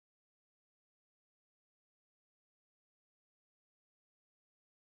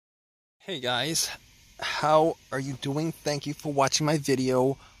Hey guys, how are you doing? Thank you for watching my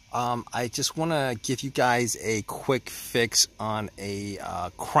video. I just want to give you guys a quick fix on a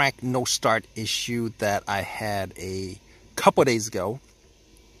crank no start issue that I had a couple days ago.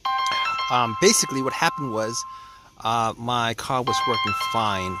 Basically what happened was my car was working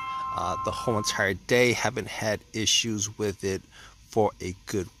fine the whole entire day. Haven't had issues with it for a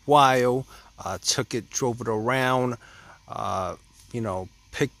good while. Took it, drove it around,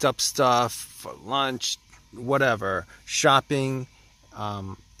 picked up stuff for lunch, whatever, shopping.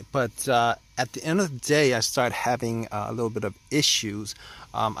 But at the end of the day, I started having a little bit of issues.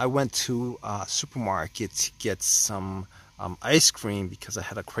 I went to a supermarket to get some ice cream because I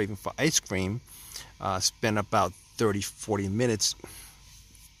had a craving for ice cream. Spent about 30-40 minutes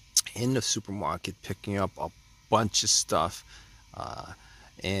in the supermarket picking up a bunch of stuff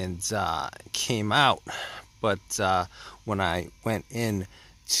and came out. But when I went in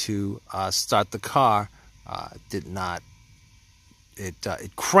to start the car, it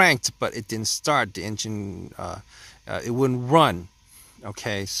cranked, but it didn't start. The engine, it wouldn't run.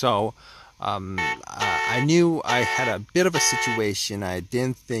 Okay, so I knew I had a bit of a situation. I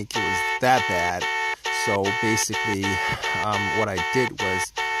didn't think it was that bad. So basically, what I did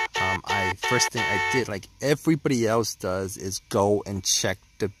was, first thing I did, like everybody else does, is go and check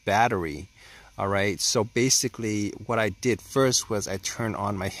the battery. All right, so basically what I did first was I turned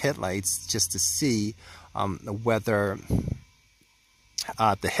on my headlights just to see whether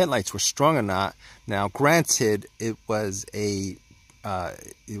the headlights were strong or not. Now, granted, it was in the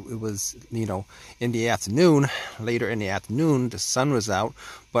afternoon, later in the afternoon, the sun was out,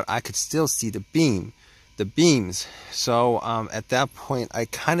 but I could still see the beams. So at that point, I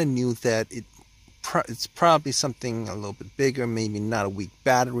kind of knew that it's probably something a little bit bigger, maybe not a weak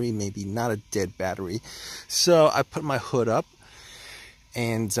battery, maybe not a dead battery. So I put my hood up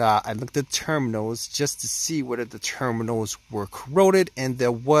and I looked at the terminals just to see whether the terminals were corroded, and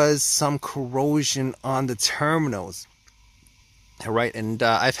there was some corrosion on the terminals. All right, and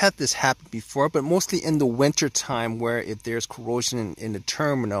I've had this happen before, but mostly in the winter time, where if there's corrosion in the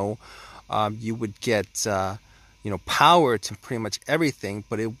terminal, you would get power to pretty much everything,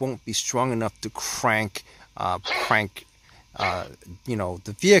 but it won't be strong enough to crank the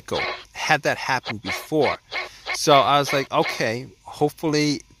vehicle. Had that happened before. So I was like, okay,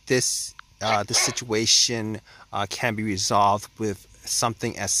 hopefully this situation can be resolved with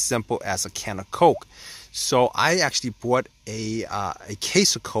something as simple as a can of Coke. So I actually bought a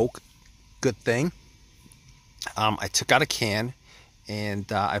case of Coke. Good thing. I took out a can and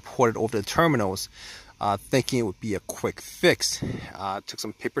I poured it over the terminals, thinking it would be a quick fix. Took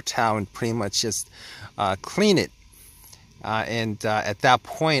some paper towel and pretty much just clean it. And at that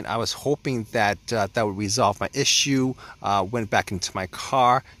point, I was hoping that that would resolve my issue. Went back into my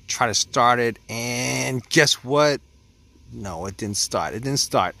car, tried to start it, and guess what? No, it didn't start. It didn't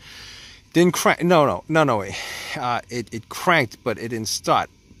start. Didn't crank. No way. It cranked, but it didn't start.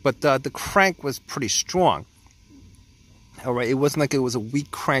 But the crank was pretty strong. All right, it wasn't like it was a weak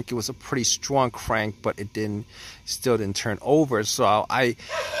crank. It was a pretty strong crank, but it still didn't turn over. So at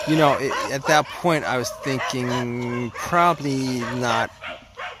that point, I was thinking probably not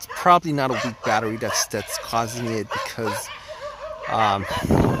a weak battery that's causing it, because I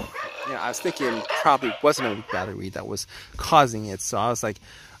was thinking probably wasn't a weak battery that was causing it. So I was like,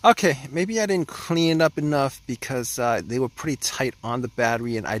 okay, maybe I didn't clean it up enough, because they were pretty tight on the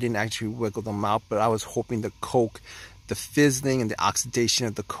battery and I didn't actually wiggle them out. But I was hoping the Coke, the fizzling and the oxidation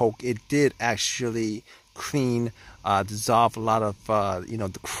of the Coke, it did actually clean, dissolve a lot of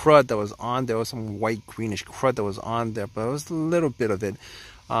the crud that was on there. Was some white greenish crud that was on there, but it was a little bit of it.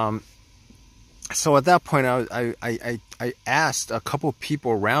 So at that point, I asked a couple of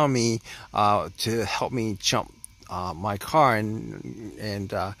people around me to help me jump my car,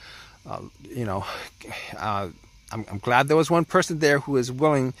 and I'm glad there was one person there who was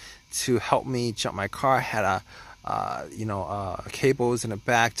willing to help me jump my car. Had cables in the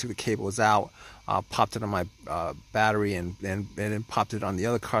back, took the cables out, popped it on my battery, and then popped it on the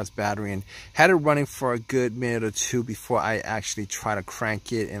other car's battery, and had it running for a good minute or two before I actually tried to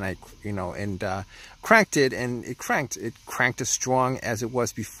crank it. And I cranked it, and it cranked as strong as it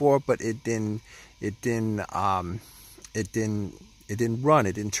was before, but it didn't run. It didn't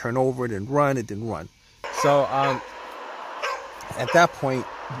turn over. It didn't run. It didn't run. So at that point,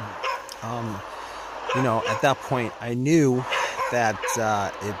 I knew that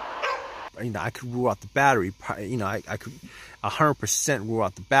I could rule out the battery. I could 100% rule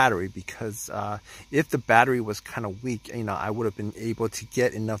out the battery, because if the battery was kind of weak, I would have been able to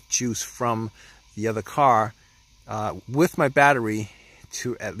get enough juice from the other car with my battery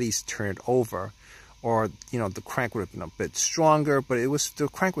to at least turn it over, or the crank would have been a bit stronger. But the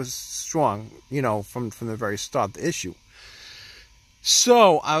crank was strong, from the very start of the issue.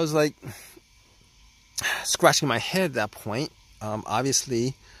 So I was like scratching my head at that point.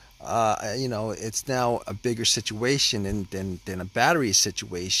 Obviously, it's now a bigger situation than a battery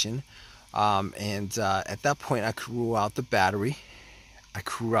situation. And at that point, I could rule out the battery. I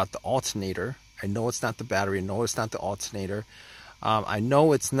could rule out the alternator. I know it's not the battery. I know it's not the alternator. I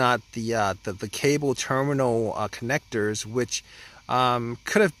know it's not the cable terminal connectors, which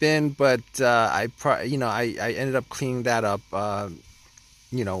could have been, but I ended up cleaning that up.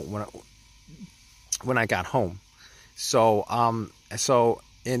 When I got home. So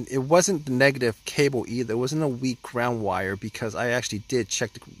and it wasn't the negative cable either. It wasn't a weak ground wire, because I actually did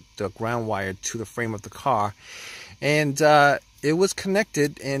check the ground wire to the frame of the car, and it was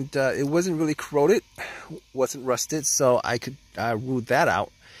connected, and it wasn't really corroded, wasn't rusted, so I could rule that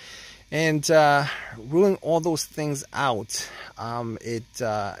out. And ruling all those things out, I was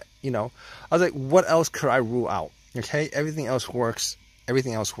like, what else could I rule out? Okay, everything else works.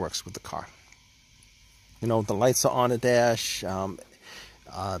 Everything else works with the car. The lights are on the dash. The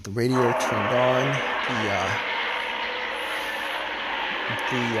radio turned on.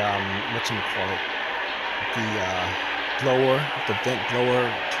 The vent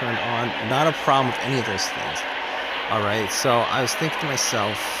blower turned on. Not a problem with any of those things. All right. So I was thinking to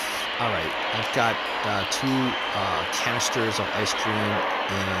myself, all right, I've got 2 canisters of ice cream,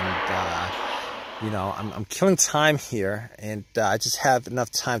 and I'm killing time here, and I just have enough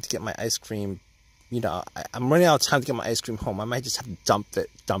time to get my ice cream. I'm running out of time to get my ice cream home. I might just have to dump it,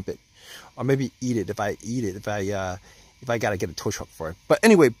 or maybe eat it if I gotta get a tow truck for it. But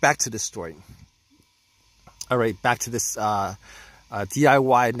anyway, back to this story. All right, back to this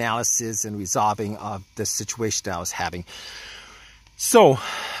DIY analysis and resolving of the situation that I was having. So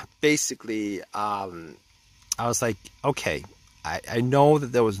basically, I was like, okay, I know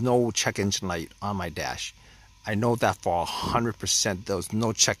that there was no check engine light on my dash. I know that for 100% there was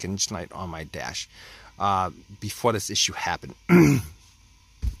no check engine light on my dash before this issue happened.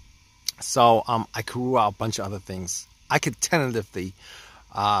 So I could rule out a bunch of other things. I could tentatively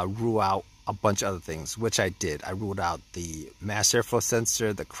rule out a bunch of other things, which I did. I ruled out the mass airflow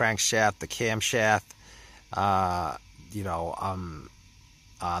sensor, the crankshaft, the camshaft,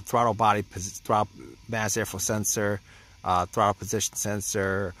 throttle body, mass airflow sensor, throttle position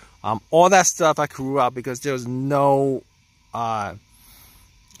sensor, all that stuff I could rule out, because there was no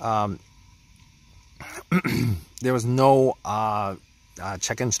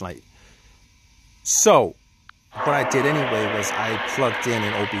check engine light. So what I did anyway was I plugged in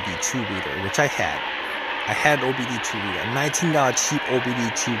an OBD2 reader, which I had. I had an OBD2 reader, a $19 cheap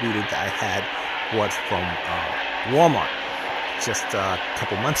OBD2 reader that I had bought from Walmart just a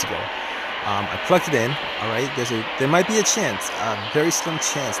couple months ago. I plugged it in. All right, there might be a chance, a very slim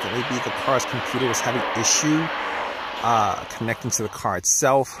chance, that maybe the car's computer was having issue connecting to the car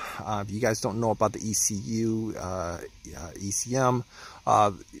itself. If you guys don't know about the ECU, ECM,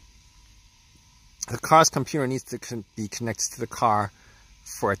 the car's computer needs to be connected to the car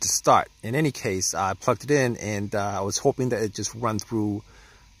for it to start. In any case, I plugged it in, and I was hoping that it just run through,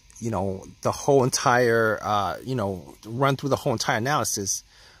 the whole entire, run through the whole entire analysis.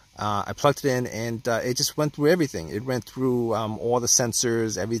 I plugged it in, and it just went through everything. It went through all the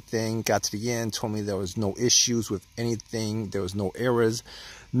sensors, everything, got to the end, told me there was no issues with anything, there was no errors,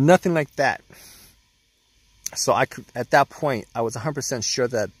 nothing like that. So at that point, I was 100% sure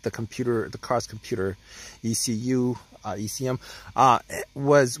that the car's computer, ECU, ECM,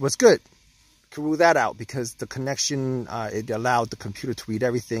 was good. Could rule that out, because the connection, it allowed the computer to read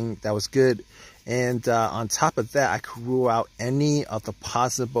everything. That was good. And on top of that, I could rule out any of the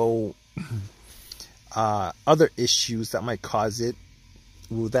possible other issues that might cause it.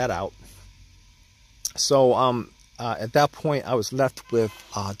 Rule that out. So at that point, I was left with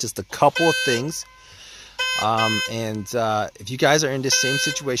just a couple of things. If you guys are in this same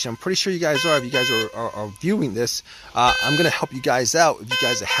situation, I'm pretty sure you guys are. If you guys are viewing this, I'm going to help you guys out if you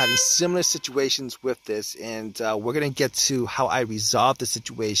guys are having similar situations with this. And we're going to get to how I resolved the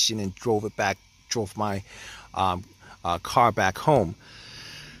situation and drove my car back home.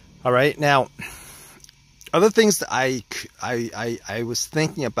 All right. Now, other things that I was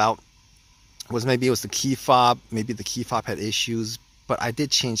thinking about was maybe it was the key fob. Maybe the key fob had issues. But I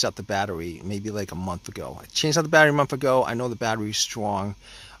did change out the battery maybe like a month ago. I changed out the battery a month ago. I know the battery is strong.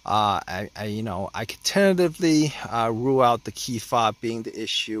 I could tentatively rule out the key fob being the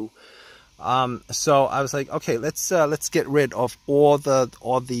issue. So I was like, okay, let's get rid of all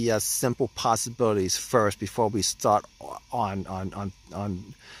the simple possibilities first before we start on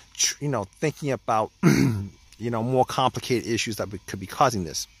you know, thinking about you know, more complicated issues that could be causing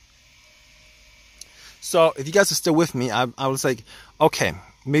this. So if you guys are still with me, I was like, okay,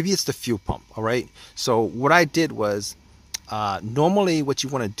 maybe it's the fuel pump. All right. So what I did was, normally what you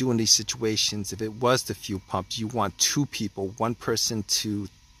want to do in these situations, if it was the fuel pump, you want two people, one person to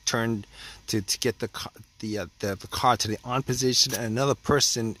turn to get the car to the on position, and another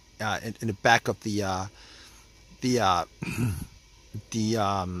person in the back of the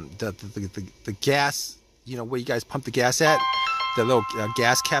gas, you know, where you guys pump the gas at, the little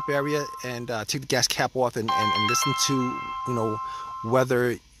gas cap area, and take the gas cap off and listen to, you know,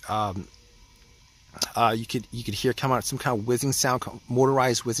 whether you could hear come out some kind of whizzing sound,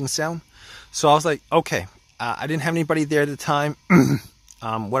 motorized whizzing sound. So I was like, okay, I didn't have anybody there at the time.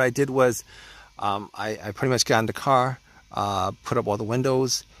 What I did was, I pretty much got in the car, put up all the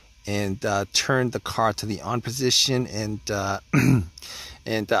windows, and turned the car to the on position, and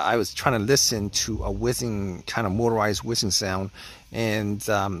and I was trying to listen to a whizzing, kind of motorized whizzing sound, and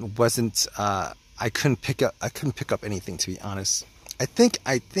wasn't I couldn't pick up anything, to be honest. I think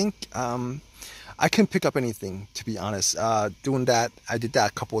I couldn't pick up anything, to be honest. Doing that, I did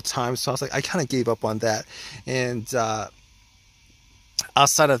that a couple of times, so I was like, I kind of gave up on that. And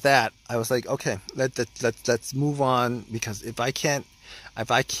outside of that, I was like, okay, let's move on, because if I can't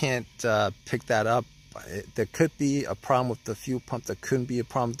pick that up, there could be a problem with the fuel pump. There couldn't be a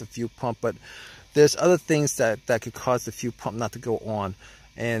problem with the fuel pump, but there's other things that could cause the fuel pump not to go on.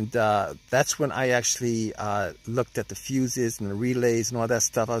 And that's when I actually looked at the fuses and the relays and all that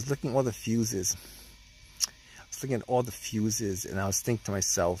stuff. I was looking at all the fuses. And I was thinking to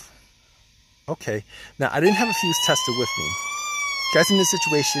myself, okay, now I didn't have a fuse tester with me. Guys, in this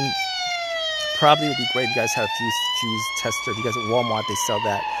situation, probably would be great if you guys had a fuse tester. If you guys at Walmart, they sell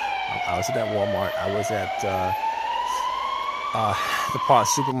that. I was at Walmart. I was at the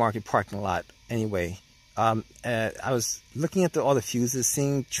supermarket parking lot. Anyway, I was looking at all the fuses,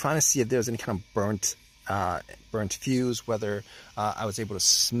 trying to see if there was any kind of burnt fuse, whether I was able to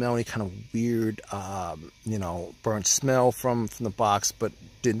smell any kind of weird, you know, burnt smell from the box, but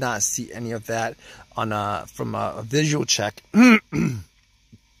did not see any of that from a visual check.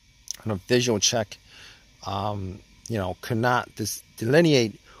 On a visual check, you know, could not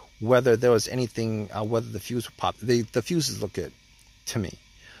delineate whether there was anything, whether the fuse would pop. The fuses look good to me.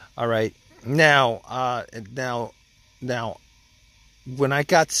 All right. Now, when I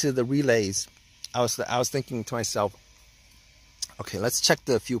got to the relays, I was thinking to myself, okay, let's check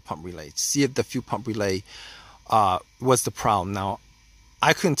the fuel pump relay, see if the fuel pump relay was the problem. Now,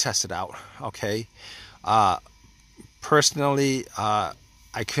 I couldn't test it out. Okay. Personally, I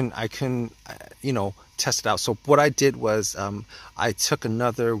couldn't, you know, test it out. So what I did was, I took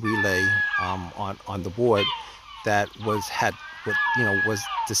another relay on the board that was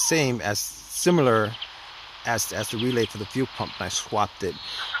the same, similar as the relay for the fuel pump, and I swapped it,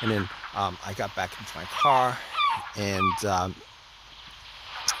 and then I got back into my car and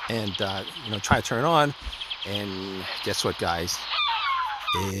you know, try to turn it on, and guess what, guys?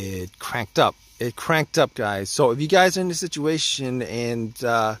 It cranked up. It cranked up, guys. So if you guys are in this situation, and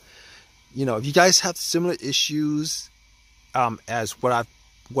you know, if you guys have similar issues as what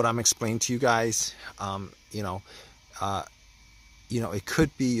I'm explaining to you guys, you know, it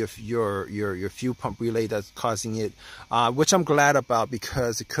could be if your fuel pump relay that's causing it, which I'm glad about,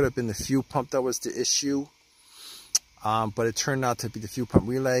 because it could have been the fuel pump that was the issue. But it turned out to be the fuel pump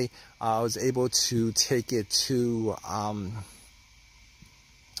relay. I was able to take it to,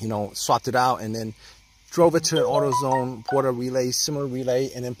 you know, swapped it out, and then drove it to an AutoZone, bought a relay, similar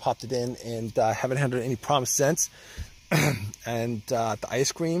relay, and then popped it in, and haven't had any problems since. And the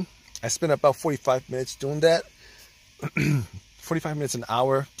ice cream, I spent about 45 minutes doing that. 45 minutes, an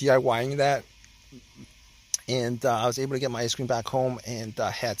hour DIYing that, and I was able to get my ice cream back home, and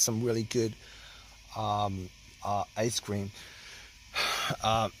had some really good ice cream.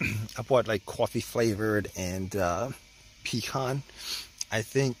 I bought like coffee flavored and pecan, I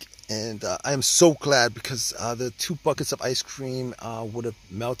think, and I am so glad, because the 2 buckets of ice cream would have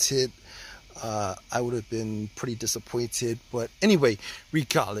melted. I would have been pretty disappointed, but anyway,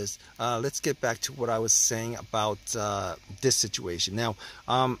 regardless, let's get back to what I was saying about this situation. Now,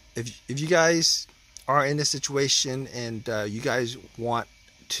 if you guys are in this situation, and you guys want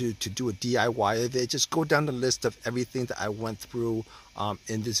to do a DIY of it, just go down the list of everything that I went through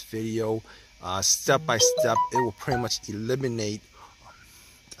in this video, step by step. It will pretty much eliminate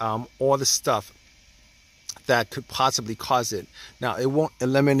all the stuff that could possibly cause it. Now, it won't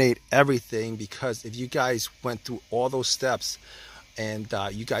eliminate everything, because if you guys went through all those steps and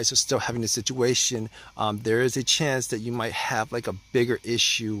you guys are still having the situation, there is a chance that you might have like a bigger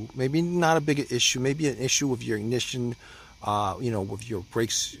issue. Maybe not a bigger issue, maybe an issue with your ignition, with your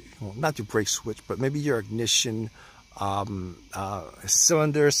brakes, not your brake switch, but maybe your ignition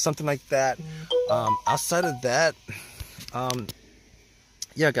cylinder, something like that. Outside of that,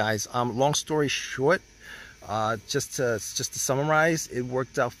 yeah, guys, long story short, just to summarize, it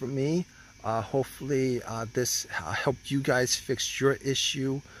worked out for me. Hopefully this helped you guys fix your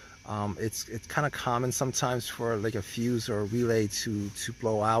issue. It's kind of common sometimes for like a fuse or a relay to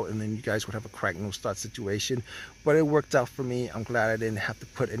blow out, and then you guys would have a crack no start situation. But it worked out for me. I'm glad I didn't have to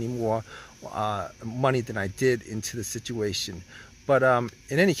put any more money than I did into the situation. But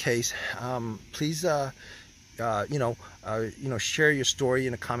in any case, please share your story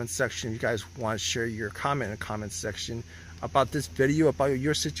in the comment section. If you guys want to share your comment in the comment section about this video, about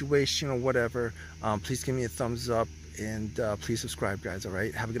your situation or whatever, please give me a thumbs up, and please subscribe, guys. All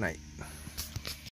right, have a good night.